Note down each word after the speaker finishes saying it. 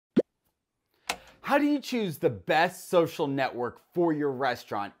How do you choose the best social network for your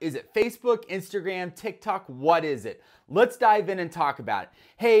restaurant? Is it Facebook, Instagram, TikTok? What is it? Let's dive in and talk about it.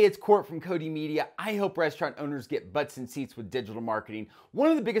 Hey, it's Court from Cody Media. I help restaurant owners get butts in seats with digital marketing. One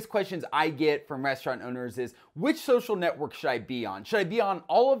of the biggest questions I get from restaurant owners is, which social network should I be on? Should I be on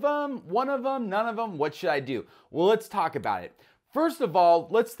all of them, one of them, none of them? What should I do? Well, let's talk about it. First of all,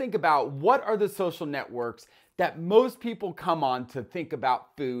 let's think about what are the social networks that most people come on to think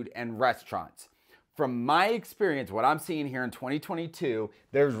about food and restaurants. From my experience, what I'm seeing here in 2022,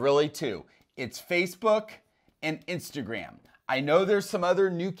 there's really two. It's Facebook and Instagram. I know there's some other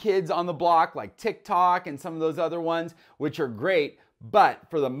new kids on the block like TikTok and some of those other ones, which are great. But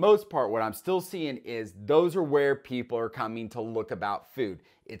for the most part, what I'm still seeing is those are where people are coming to look about food.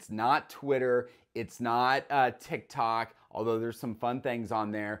 It's not Twitter. It's not TikTok, although there's some fun things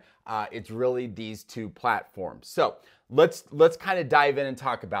on there. It's really these two platforms. So let's kind of dive in and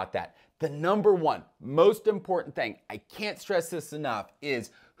talk about that. The number one most important thing, I can't stress this enough, is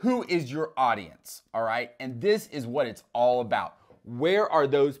who is your audience, all right? And this is what it's all about. Where are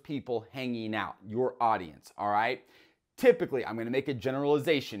those people hanging out? Your audience, all right? Typically, I'm going to make a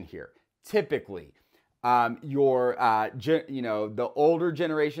generalization here. Typically, the older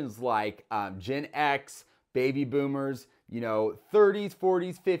generations like Gen X, baby boomers, 30s,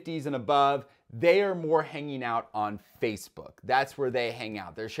 40s, 50s and above, they are more hanging out on Facebook. That's where they hang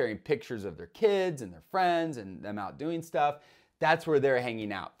out. They're sharing pictures of their kids and their friends and them out doing stuff. That's where they're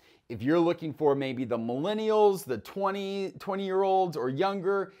hanging out. If you're looking for maybe the millennials, the 20-year-olds or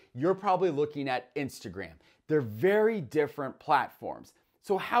younger, you're probably looking at Instagram. They're very different platforms.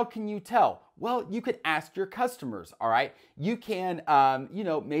 So how can you tell? Well, you could ask your customers, all right? You can,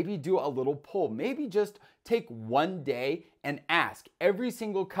 maybe do a little poll. Maybe just take one day and ask every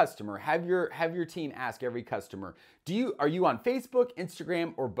single customer. Have your team ask every customer, are you on Facebook,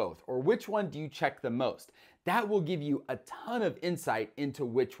 Instagram, or both? Or which one do you check the most? That will give you a ton of insight into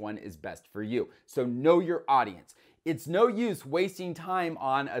which one is best for you. So know your audience. It's no use wasting time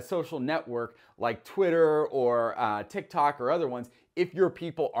on a social network like Twitter or TikTok or other ones if your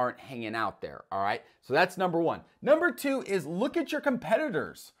people aren't hanging out there, all right? So that's number one. Number two is look at your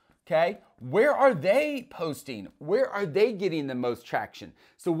competitors, okay? Where are they posting? Where are they getting the most traction?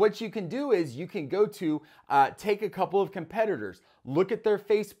 So what you can do is you can go to, take a couple of competitors, look at their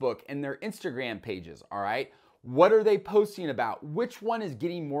Facebook and their Instagram pages, all right? What are they posting about? Which one is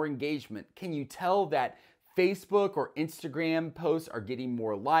getting more engagement? Can you tell that Facebook or Instagram posts are getting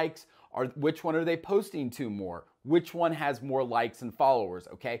more likes? Or which one are they posting to more? Which one has more likes and followers,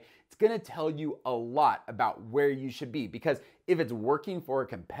 okay? It's gonna tell you a lot about where you should be, because if it's working for a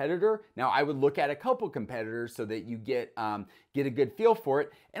competitor, now I would look at a couple competitors so that you get a good feel for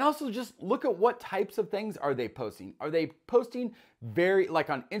it. And also just look at what types of things are they posting. Are they posting like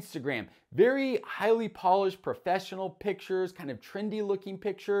on Instagram, very highly polished professional pictures, kind of trendy looking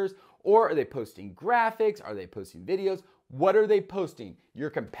pictures? Or are they posting graphics? Are they posting videos? What are they posting? Your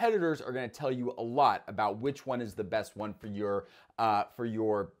competitors are going to tell you a lot about which one is the best one for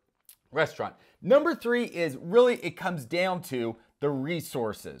your restaurant. Number three is really, it comes down to the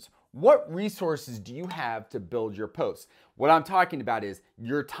resources. What resources do you have to build your posts? What I'm talking about is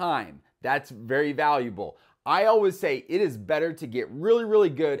your time. That's very valuable. I always say it is better to get really, really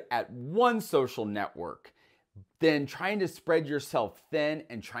good at one social network than trying to spread yourself thin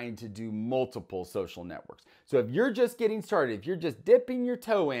and trying to do multiple social networks. So if you're just getting started, if you're just dipping your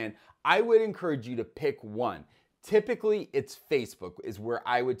toe in, I would encourage you to pick one. Typically, it's Facebook is where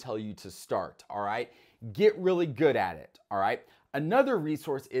I would tell you to start, all right? Get really good at it, all right? Another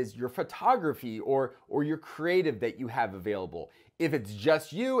resource is your photography or your creative that you have available. If it's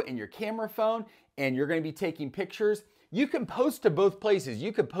just you and your camera phone and you're gonna be taking pictures, you can post to both places.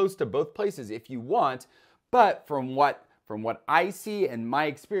 You could post to both places if you want. But from what I see and my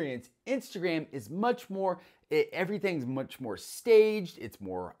experience, Instagram is much more, everything's much more staged. It's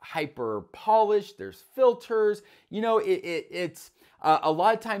more hyper polished. There's filters. It's a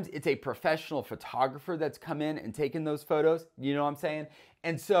lot of times it's a professional photographer that's come in and taken those photos. You know what I'm saying?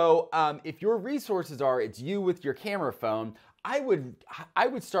 And so if your resources are, it's you with your camera phone, I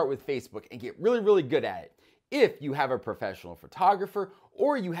would start with Facebook and get really, really good at it. If you have a professional photographer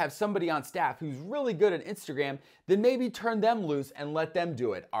or you have somebody on staff who's really good at Instagram, then maybe turn them loose and let them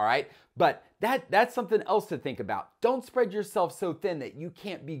do it, all right? But that's something else to think about. Don't spread yourself so thin that you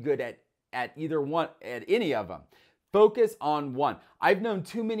can't be good at either one, at any of them. Focus on one. I've known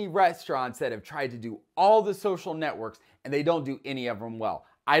too many restaurants that have tried to do all the social networks and they don't do any of them well.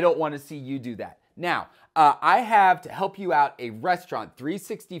 I don't want to see you do that. Now, I have, to help you out, a Restaurant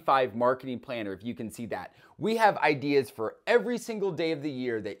 365 marketing planner, if you can see that. We have ideas for every single day of the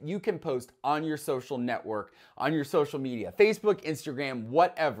year that you can post on your social network, on your social media, Facebook, Instagram,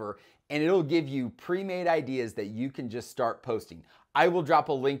 whatever, and it'll give you pre-made ideas that you can just start posting. I will drop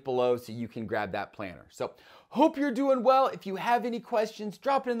a link below so you can grab that planner. So, hope you're doing well. If you have any questions,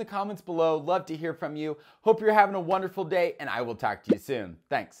 drop it in the comments below. Love to hear from you. Hope you're having a wonderful day, and I will talk to you soon.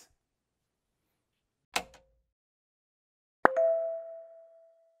 Thanks.